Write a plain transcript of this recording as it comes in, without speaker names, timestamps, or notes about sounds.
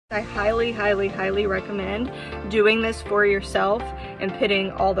I highly, highly, highly recommend doing this for yourself and putting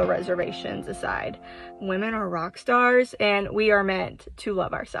all the reservations aside. Women are rock stars and we are meant to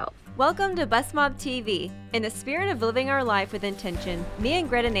love ourselves. Welcome to BustmobTV. In the spirit of living our life with intention, me and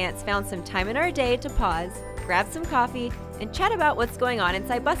Greta Nance found some time in our day to pause, grab some coffee, and chat about what's going on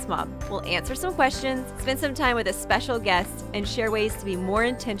inside Bustmob. We'll answer some questions, spend some time with a special guest, and share ways to be more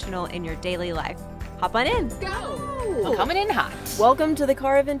intentional in your daily life. Hop on in. Let's go. We're coming in hot. Welcome to the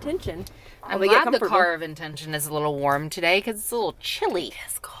car of intention. I'm glad the car of intention is a little warm today because it's a little chilly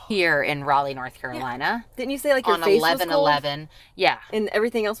here in Raleigh, North Carolina. Yeah. Didn't you say like your on face 11/11? Yeah. And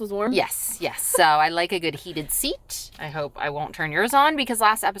everything else was warm? Yes, yes. So I like a good heated seat. I hope I won't turn yours on because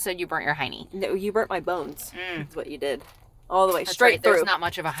last episode you burnt your hiney. No, you burnt my bones. That's what you did. All the way That's straight right. through. There's not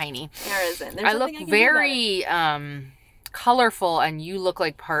much of a hiney. There isn't. I look very colorful and you look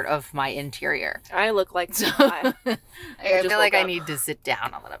like part of my interior. I look like I feel like I need to sit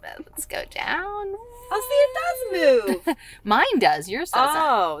down a little bit. Let's go down. I'll see it does move. Mine does. Yours doesn't.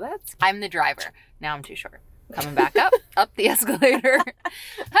 Oh, that's... I'm the driver. Now I'm too short. Coming back up, up the escalator.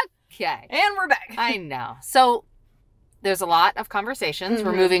 Okay. And we're back. I know. So there's a lot of conversations.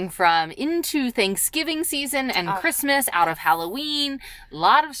 We're moving from into Thanksgiving season and Christmas, out of Halloween. A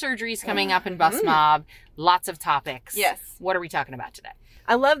lot of surgeries coming up in Bustmob. Lots of topics. Yes. What are we talking about today?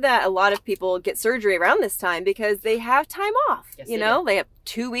 I love that a lot of people get surgery around this time because they have time off. Yes, you know, they have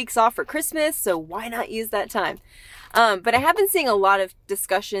 2 weeks off for Christmas, so why not use that time? But I have been seeing a lot of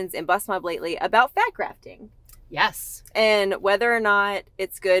discussions in Bustmob lately about fat grafting. Yes. And whether or not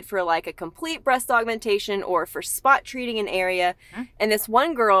it's good for like a complete breast augmentation or for spot treating an area. And this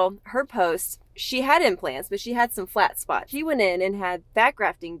one girl, her post, she had implants, but she had some flat spots. She went in and had fat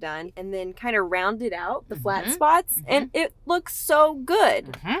grafting done and then kind of rounded out the flat spots. And it looks so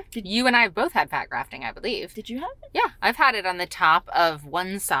good. You and I have both had fat grafting, I believe. Did you have it? Yeah. I've had it on the top of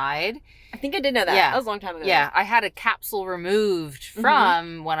one side. I think I did know that. Yeah. That was a long time ago. Yeah. I had a capsule removed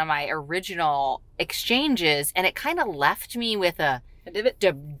from one of my original exchanges and it kind of left me with a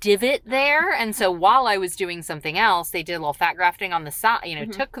divot there. And so while I was doing something else, they did a little fat grafting on the side, you know,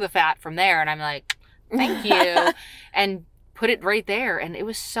 took the fat from there and I'm like, thank you. And put it right there. And it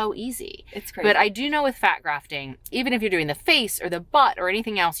was so easy. It's crazy. But I do know with fat grafting, even if you're doing the face or the butt or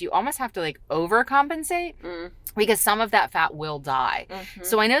anything else, you almost have to like overcompensate because some of that fat will die.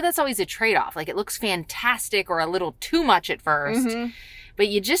 So I know that's always a trade-off. Like it looks fantastic or a little too much at first. But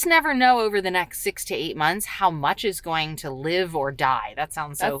you just never know over the next 6 to 8 months how much is going to live or die. That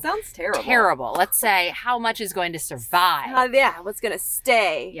sounds terrible. Let's say how much is going to survive. Yeah, what's going to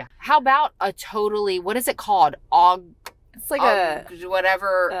stay. Yeah. How about a totally, what is it called? It's like a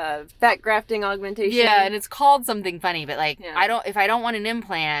fat grafting augmentation. Yeah, and it's called something funny, but like if I don't want an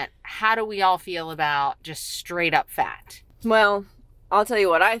implant, how do we all feel about just straight up fat? Well, I'll tell you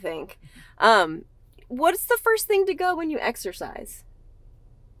what I think. What's the first thing to go when you exercise?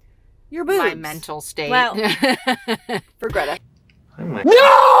 Your boobs. My mental state. Well, for Greta.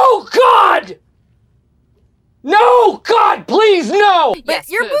 No, God! No, God, please, no! But yes,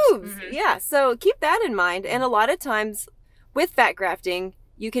 your boobs. Yeah, so keep that in mind. And a lot of times with fat grafting,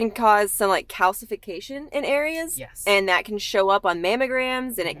 you can cause some like calcification in areas. Yes. And that can show up on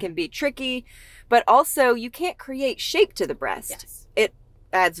mammograms and it can be tricky. But also you can't create shape to the breast. Yes. It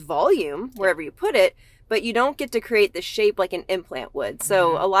adds volume wherever you put it, but you don't get to create the shape like an implant would.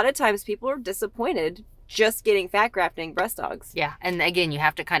 So a lot of times people are disappointed just getting fat grafting breast augs. Yeah. And again, you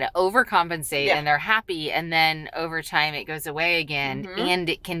have to kind of overcompensate and they're happy. And then over time it goes away again and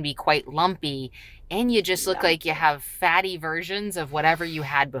it can be quite lumpy. And you just look like you have fatty versions of whatever you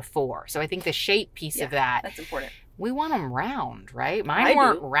had before. So I think the shape piece of that's important. We want them round, right? Mine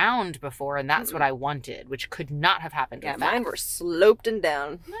weren't round before and that's what I wanted, which could not have happened with mine were sloped and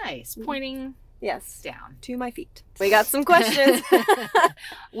down. Nice. Pointing down to my feet. We got some questions.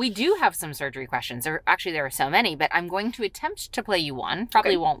 We do have some surgery questions. Or actually, there are so many, but I'm going to attempt to play you one.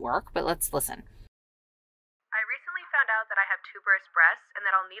 Probably won't work, but let's listen. I recently found out that I have tuberous breasts and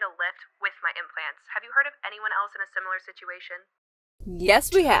that I'll need a lift with my implants. Have you heard of anyone else in a similar situation?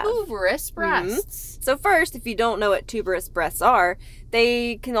 Yes, we have. Tuberous breasts. So first, if you don't know what tuberous breasts are,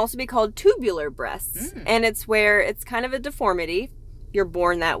 they can also be called tubular breasts. And it's where it's kind of a deformity. You're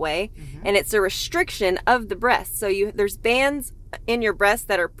born that way. And it's a restriction of the breast. So there's bands in your breast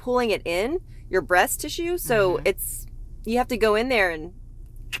that are pulling it in, your breast tissue. So you have to go in there and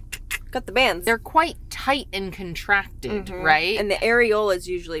cut the bands. They're quite tight and contracted, right? And the areola is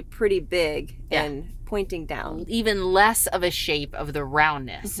usually pretty big and pointing down. Even less of a shape of the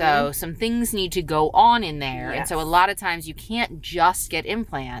roundness. So some things need to go on in there. And so a lot of times you can't just get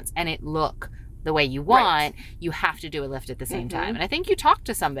implants and it look the way you want, you have to do a lift at the same time. And I think you talked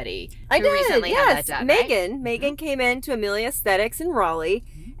to somebody who recently had that done, Meagan. right? Meagan came in to Amelia Aesthetics in Raleigh,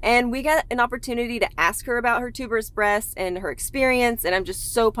 and we got an opportunity to ask her about her tuberous breast and her experience, and I'm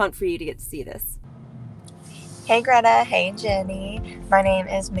just so pumped for you to get to see this. Hey Greta, hey Jenny. My name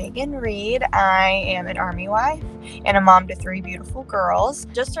is Meagan Reed. I am an Army wife and a mom to 3 beautiful girls.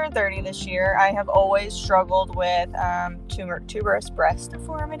 Just turned 30 this year. I have always struggled with tuberous breast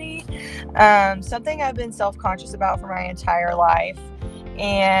deformity, something I've been self-conscious about for my entire life.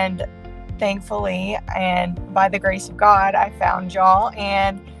 And thankfully, and by the grace of God, I found y'all,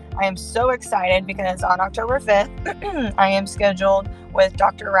 and I am so excited because on October 5th, I am scheduled with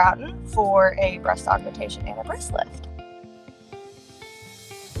Dr. Routon for a breast augmentation and a breast lift.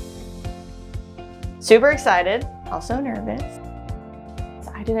 Super excited, also nervous.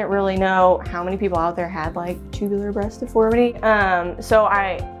 I didn't really know how many people out there had like tubular breast deformity. So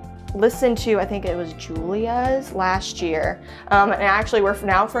I listened to, I think it was Julia's last year, and actually we're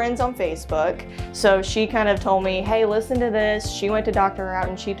now friends on Facebook. So she kind of told me, hey, listen to this. She went to Dr.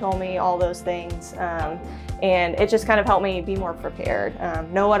 Routon, she told me all those things, and it just kind of helped me be more prepared,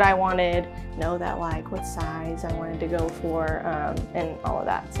 know what I wanted, know that like what size I wanted to go for, and all of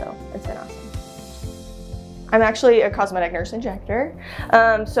that. So it's been awesome. I'm actually a cosmetic nurse injector,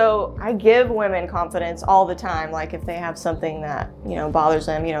 so I give women confidence all the time, like if they have something that, you know, bothers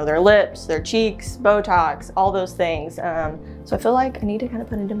them, you know, their lips, their cheeks, Botox, all those things. So I feel like I need to kind of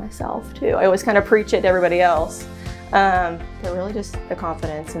put it into myself too. I always kind of preach it to everybody else, but really just the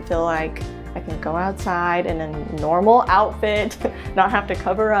confidence and feel like I can go outside in a normal outfit, not have to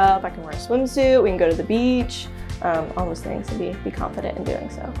cover up. I can wear a swimsuit, we can go to the beach, all those things, and be confident in doing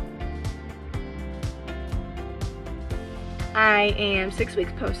so. I am 6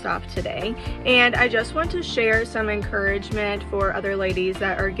 weeks post-op today, and I just want to share some encouragement for other ladies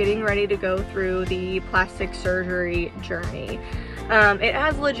that are getting ready to go through the plastic surgery journey. It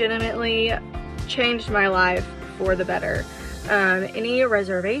has legitimately changed my life for the better. Any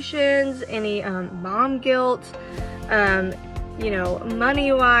reservations, any mom guilt, you know,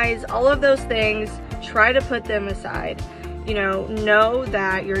 money-wise, all of those things, try to put them aside. You know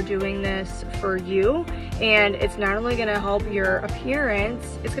that you're doing this for you, and it's not only going to help your appearance,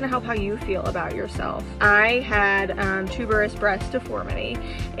 it's going to help how you feel about yourself. I had tuberous breast deformity,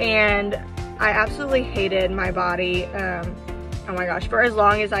 and I absolutely hated my body. Oh my gosh, for as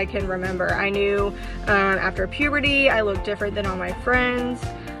long as I can remember. I knew after puberty I looked different than all my friends.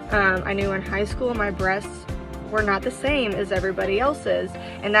 I knew in high school my breasts were not the same as everybody else's,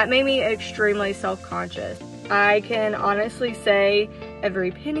 and that made me extremely self-conscious. I can honestly say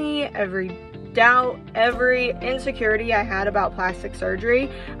every penny, every doubt, every insecurity I had about plastic surgery,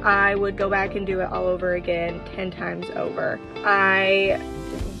 I would go back and do it all over again 10 times over. I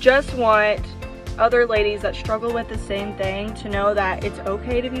just want other ladies that struggle with the same thing to know that it's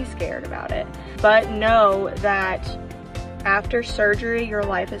okay to be scared about it, but know that after surgery your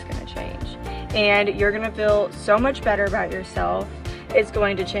life is going to change, and you're going to feel so much better about yourself. It's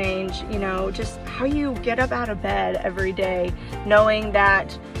going to change, you know, just how you get up out of bed every day, knowing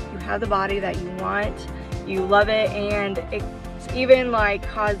that you have the body that you want, you love it, and it's even like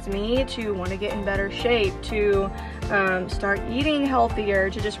caused me to want to get in better shape, to start eating healthier,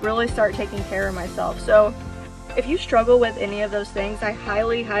 to just really start taking care of myself. So if you struggle with any of those things, I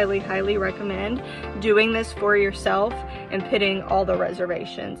highly, highly, highly recommend doing this for yourself and putting all the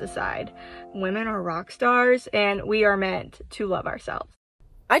reservations aside. Women are rock stars, and we are meant to love ourselves.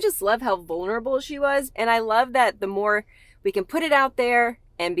 I just love how vulnerable she was, and I love that the more we can put it out there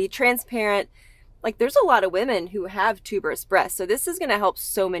and be transparent, like there's a lot of women who have tuberous breasts, so this is going to help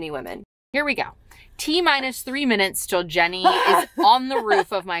so many women. Here we go. T-minus 3 minutes till Jenny is on the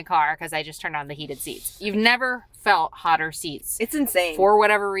roof of my car because I just turned on the heated seats. You've never felt hotter seats. It's insane. For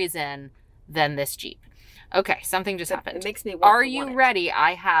whatever reason than this Jeep. Okay, something just happened. It makes me want Are to you want ready?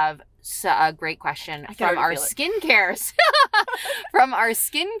 I have a great question from our skincare. From our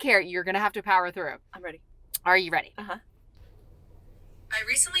skincare. You're going to have to power through. I'm ready. Are you ready? Uh-huh. I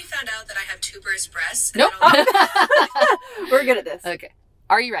recently found out that I have tuberous breasts. Nope. We're good at this. Okay.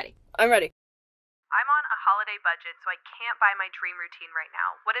 Are you ready? I'm ready. I'm on a holiday budget, so I can't buy my dream routine right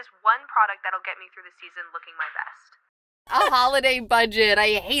now. What is one product that'll get me through the season looking my best? A holiday budget.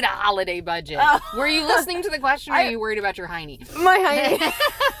 I hate a holiday budget. Were you listening to the question, or are you worried about your hiney? My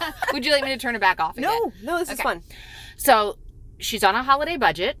hiney. Would you like me to turn it back off again? No, this is fun. So she's on a holiday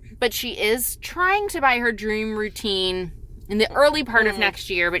budget, but she is trying to buy her dream routine in the early part of next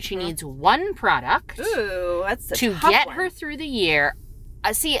year, but she needs one product to get her through the year.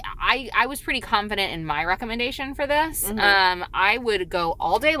 See, I was pretty confident in my recommendation for this. I would go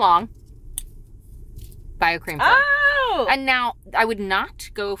all day long BioCream foam. Oh! And now, I would not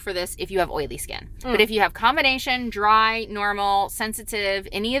go for this if you have oily skin. But if you have combination, dry, normal, sensitive,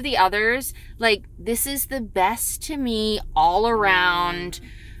 any of the others, like, this is the best to me all around.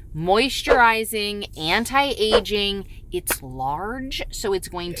 Moisturizing, anti-aging. It's large, so it's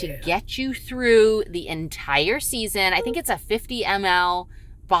going to get you through the entire season. I think it's a 50 ml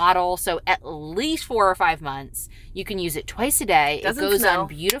bottle, so at least 4 or 5 months. You can use it twice a day. It goes on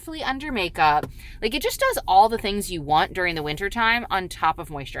beautifully under makeup. Like, it just does all the things you want during the winter time on top of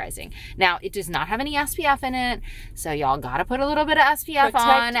moisturizing. Now, it does not have any SPF in it, so y'all gotta put a little bit of SPF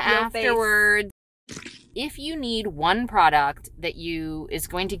on afterwards. If you need one product that is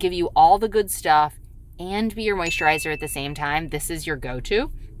going to give you all the good stuff and be your moisturizer at the same time, this is your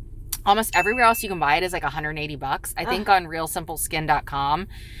go-to. Almost everywhere else you can buy it is like 180 bucks. I think on realsimpleskin.com,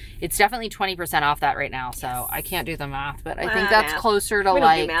 it's definitely 20% off that right now. So I can't do the math, but I think that's closer to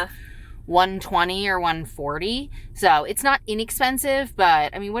like 120 or 140. So it's not inexpensive,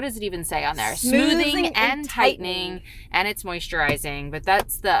 but I mean, what does it even say on there? Smoothing and tightening, and it's moisturizing. But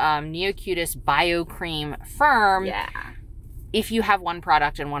that's the Neocutis BioCream Firm. Yeah. If you have one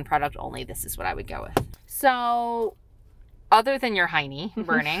product and one product only, this is what I would go with. So other than your hiney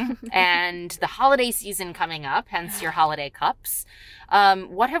burning and the holiday season coming up, hence your holiday cups,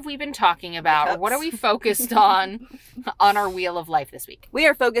 what have we been talking about? Or what are we focused on our wheel of life this week? We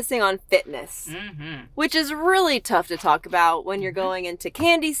are focusing on fitness, which is really tough to talk about when you're going into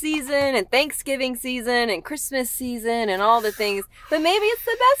candy season and Thanksgiving season and Christmas season and all the things. But maybe it's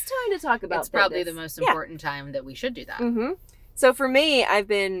the best time to talk about It's probably the most important time that we should do that. So for me, I've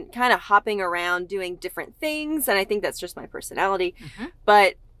been kind of hopping around doing different things, and I think that's just my personality.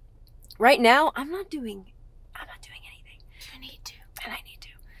 But right now, I'm not doing anything. You need to. And I need to.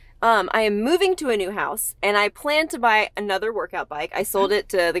 I am moving to a new house, and I plan to buy another workout bike. I sold it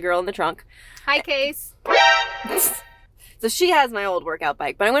to the girl in the trunk. Hi, Case. So she has my old workout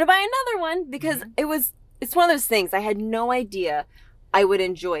bike, but I'm going to buy another one because it's one of those things I had no idea I would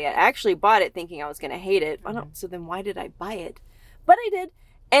enjoy it. I actually bought it thinking I was going to hate it. So then why did I buy it? But I did.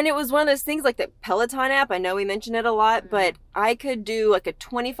 And it was one of those things like the Peloton app. I know we mention it a lot, but I could do like a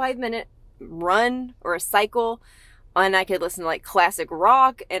 25-minute run or a cycle, and I could listen to like classic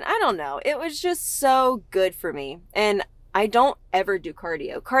rock. And I don't know. It was just so good for me. And I don't ever do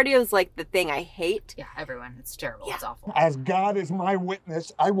cardio. Cardio is like the thing I hate. Yeah, everyone. It's terrible. It's awful. As God is my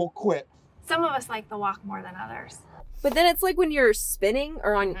witness, I will quit. Some of us like the walk more than others. But then it's like when you're spinning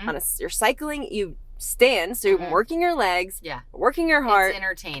or you're cycling, you stand, so you're working your legs, working your heart. It's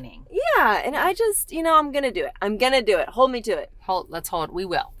entertaining. Yeah, and I just, I'm going to do it. I'm going to do it. Hold me to it. Let's hold. We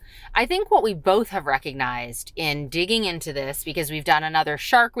will. I think what we both have recognized in digging into this, because we've done another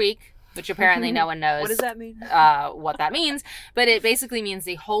Shark Week, which apparently no one knows. What does that mean? What that means. But it basically means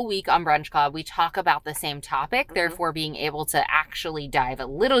the whole week on Brunch Club, we talk about the same topic, therefore being able to actually dive a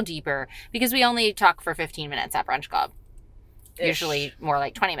little deeper, because we only talk for 15 minutes at Brunch Club. Usually more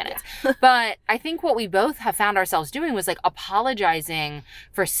like 20 minutes. But I think what we both have found ourselves doing was like apologizing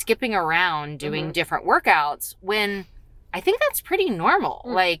for skipping around doing different workouts, when I think that's pretty normal.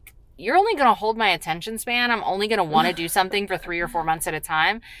 Like, you're only going to hold my attention span. I'm only going to want to do something for 3 or 4 months at a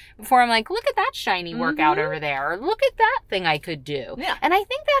time before I'm like, look at that shiny workout over there, or look at that thing I could do. And I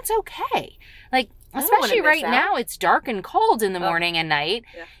think that's okay. Like, especially right now, it's dark and cold in the morning and night.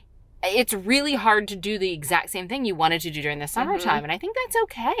 It's really hard to do the exact same thing you wanted to do during the summertime. And I think that's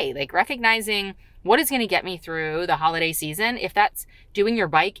okay. Like, recognizing what is going to get me through the holiday season. If that's doing your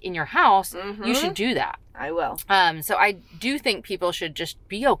bike in your house, you should do that. I will. So I do think people should just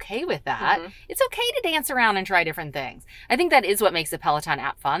be okay with that. It's okay to dance around and try different things. I think that is what makes the Peloton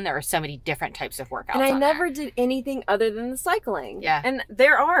app fun. There are so many different types of workouts. And I never did anything other than the cycling. Yeah. And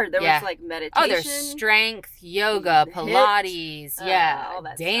there was like meditation. Oh, there's strength, yoga, Pilates, all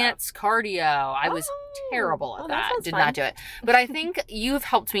that dance, stuff. cardio. I was terrible at that. Did fun. not do it. But I think you've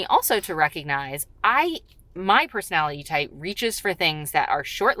helped me also to recognize my personality type reaches for things that are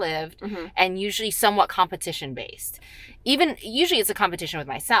short-lived and usually somewhat competition-based. Usually it's a competition with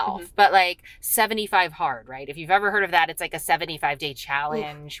myself, but like 75 hard, right? If you've ever heard of that, it's like a 75-day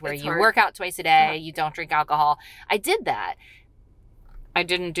challenge where you work out twice a day, you don't drink alcohol. I did that. I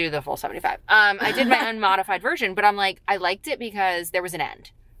didn't do the full 75. I did my own modified version, but I'm like, I liked it because there was an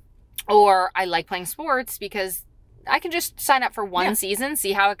end. Or I like playing sports because I can just sign up for one season,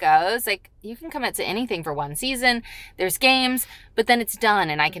 see how it goes. Like, you can commit to anything for one season. There's games, but then it's done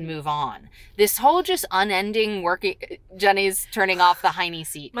and I can move on. This whole just unending working... Jenny's turning off the hiney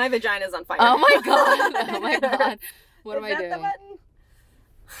seat. My vagina's on fire. Oh my God. Oh my God. What am I doing? The button?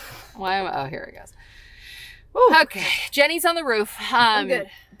 Why am I... Oh, here it goes. Okay, Jenny's on the roof. I'm good.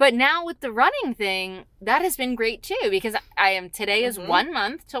 But now with the running thing, that has been great too, because today is 1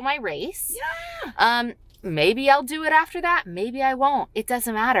 month till my race. Yeah. Maybe I'll do it after that. Maybe I won't. It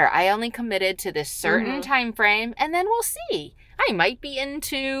doesn't matter. I only committed to this certain time frame, and then we'll see. I might be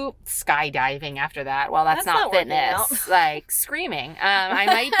into skydiving after that. Well, that's not fitness. Like screaming. I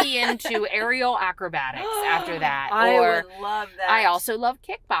might be into aerial acrobatics after that. I would love that. I also love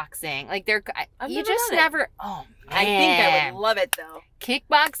kickboxing. Like you just never. Oh man. I think I would love it though.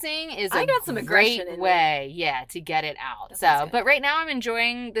 Kickboxing is a got some aggression great in way, to get it out. So, but right now I'm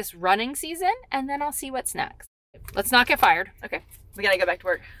enjoying this running season, and then I'll see what's next. Let's not get fired. Okay, we gotta go back to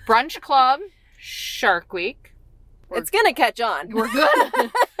work. Brunch Club, Shark Week. It's gonna catch on. We're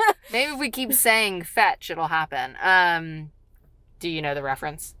good. Maybe if we keep saying fetch, it'll happen. Do you know the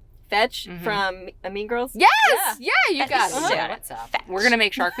reference? Fetch from Mean Girls? Yes! Yeah, you got it. Yeah, what's up? We're gonna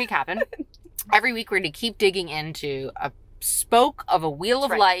make Shark Week happen. Every week we're gonna keep digging into a spoke of a wheel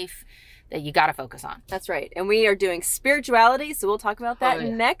of life that you gotta focus on. That's right. And we are doing spirituality, so we'll talk about that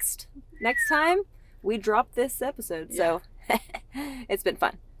next time we drop this episode. So it's been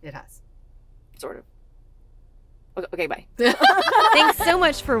fun. It has. Sort of. Okay, bye. Thanks so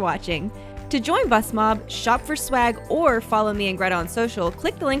much for watching. To join Bustmob, shop for swag, or follow me and Greta on social,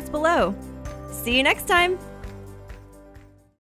 click the links below. See you next time.